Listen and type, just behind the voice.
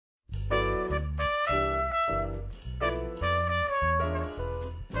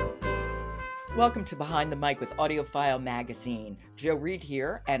Welcome to Behind the Mic with AudioFile Magazine. Joe Reed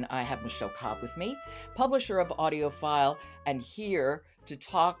here, and I have Michelle Cobb with me, publisher of AudioFile, and here to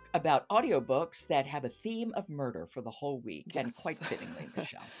talk about audiobooks that have a theme of murder for the whole week, and quite fittingly,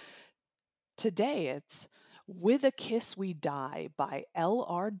 Michelle. Today it's With a Kiss We Die by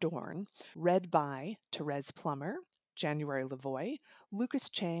L.R. Dorn, read by Thérèse Plummer, January LaVoy, Lucas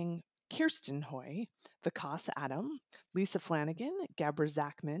Chang, Kirsten Hoy, Vikas Adam, Lisa Flanagan, Gabra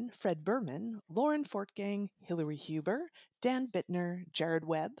Zachman, Fred Berman, Lauren Fortgang, Hilary Huber, Dan Bittner, Jared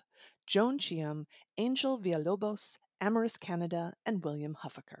Webb, Joan Cheam, Angel Villalobos, Amaris Canada, and William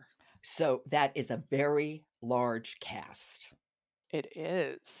Huffaker. So that is a very large cast. It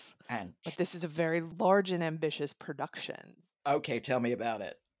is. And But this is a very large and ambitious production. okay, tell me about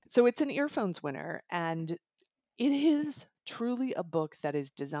it. So it's an Earphones winner, and it is truly a book that is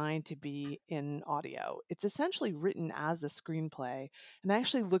designed to be in audio. It's essentially written as a screenplay, and I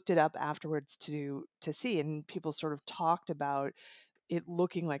actually looked it up afterwards to see, and people sort of talked about it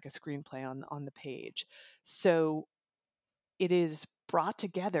looking like a screenplay on the page. So it is brought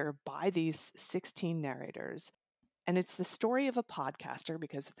together by these 16 narrators. And it's the story of a podcaster,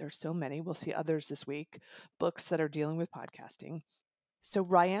 because there's so many. We'll see others this week, books that are dealing with podcasting. So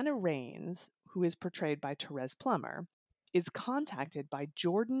Rihanna Rains, who is portrayed by Thérèse Plummer, is contacted by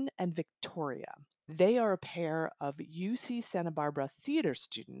Jordan and Victoria. They are a pair of UC Santa Barbara theater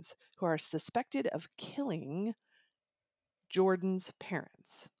students who are suspected of killing Jordan's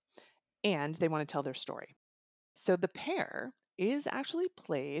parents, and they want to tell their story. So the pair is actually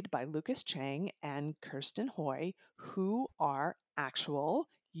played by Lucas Chang and Kirsten Hoy, who are actual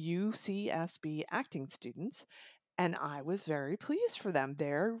UCSB acting students. And I was very pleased for them.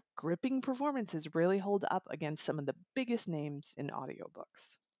 Their gripping performances really hold up against some of the biggest names in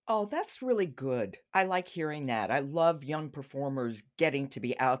audiobooks. Oh, that's really good. I like hearing that. I love young performers getting to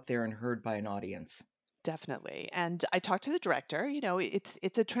be out there and heard by an audience. Definitely. And I talked to the director.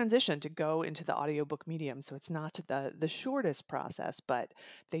 It's a transition to go into the audiobook medium, so it's not the shortest process, but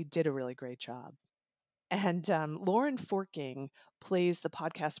they did a really great job. And Lauren Fortgang plays the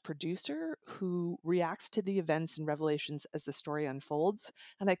podcast producer who reacts to the events and revelations as the story unfolds.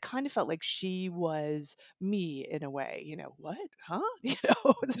 And I kind of felt like she was me in a way. What? Huh?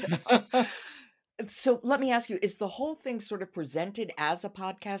 So let me ask you, is the whole thing sort of presented as a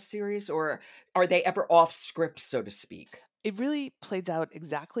podcast series, or are they ever off script, so to speak? It really plays out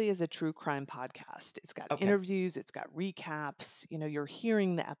exactly as a true crime podcast. It's got Okay. interviews, it's got recaps. You're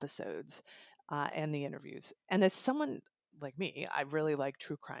hearing the episodes and the interviews. And as someone like me, I really like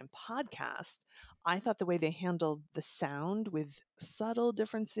true crime podcasts. I thought the way they handled the sound with subtle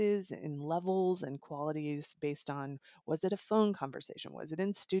differences in levels and qualities based on, was it a phone conversation? Was it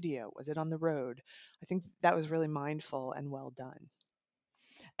in studio? Was it on the road? I think that was really mindful and well done.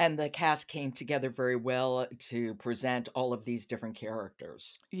 And the cast came together very well to present all of these different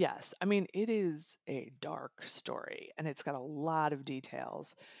characters. Yes. I mean, it is a dark story and it's got a lot of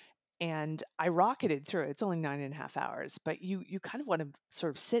details. And I rocketed through it. It's only 9.5 hours, but you kind of want to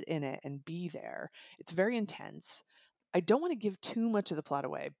sort of sit in it and be there. It's very intense. I don't want to give too much of the plot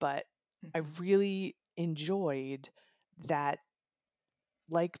away, but I Mhm. really enjoyed that,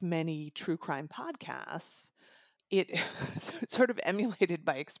 like many true crime podcasts, it sort of emulated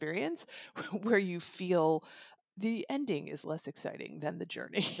my experience where you feel the ending is less exciting than the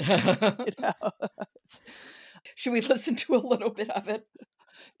journey. you know? Should we listen to a little bit of it?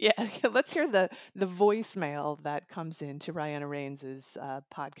 Yeah, let's hear the voicemail that comes into Rihanna Rains's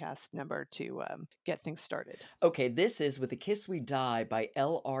podcast number to get things started. Okay, this is With a Kiss We Die by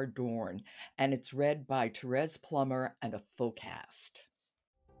L.R. Dorn, and it's read by Thérèse Plummer and a full cast.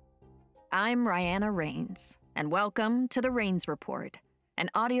 I'm Rihanna Rains, and welcome to the Rains Report, an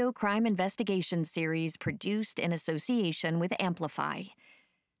audio crime investigation series produced in association with Amplify.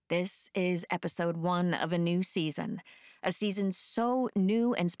 This is episode 1 of a new season, a season so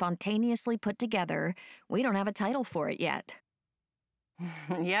new and spontaneously put together, we don't have a title for it yet.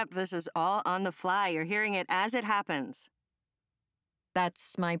 Yep, this is all on the fly. You're hearing it as it happens.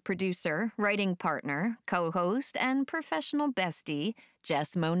 That's my producer, writing partner, co-host, and professional bestie,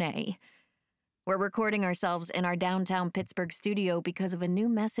 Jess Monet. We're recording ourselves in our downtown Pittsburgh studio because of a new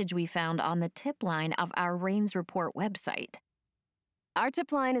message we found on the tip line of our Rains Report website. Our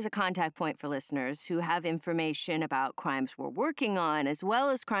tip line is a contact point for listeners who have information about crimes we're working on, as well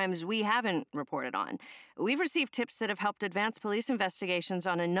as crimes we haven't reported on. We've received tips that have helped advance police investigations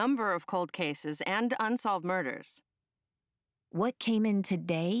on a number of cold cases and unsolved murders. What came in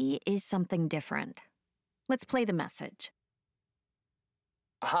today is something different. Let's play the message.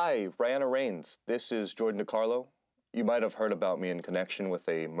 Hi, Rihanna Rains. This is Jordan DiCarlo. You might have heard about me in connection with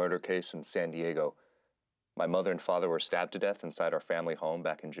a murder case in San Diego. My mother and father were stabbed to death inside our family home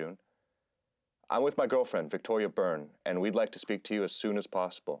back in June. I'm with my girlfriend, Victoria Byrne, and we'd like to speak to you as soon as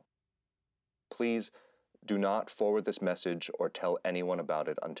possible. Please do not forward this message or tell anyone about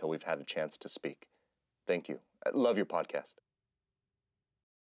it until we've had a chance to speak. Thank you. I love your podcast.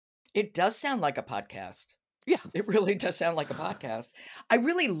 It does sound like a podcast. Yeah. It really does sound like a podcast. I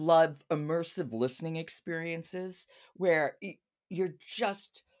really love immersive listening experiences where you're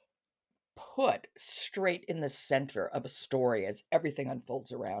just put straight in the center of a story as everything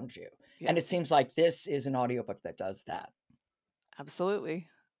unfolds around you. And it Yes. seems like this is an audiobook that does that. Absolutely.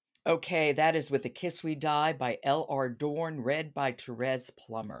 Okay, that is With a Kiss We Die by L.R. Dorn, read by Thérèse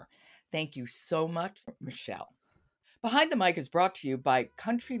Plummer. Thank you so much, Michelle. Behind the Mic is brought to you by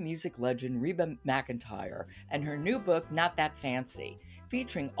country music legend Reba McEntire and her new book, Not That Fancy,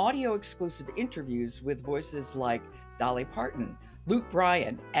 featuring audio-exclusive interviews with voices like Dolly Parton, Luke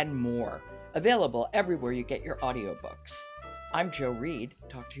Bryan, and more. Available everywhere you get your audiobooks. I'm Jo Reed.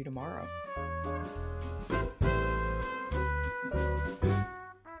 Talk to you tomorrow.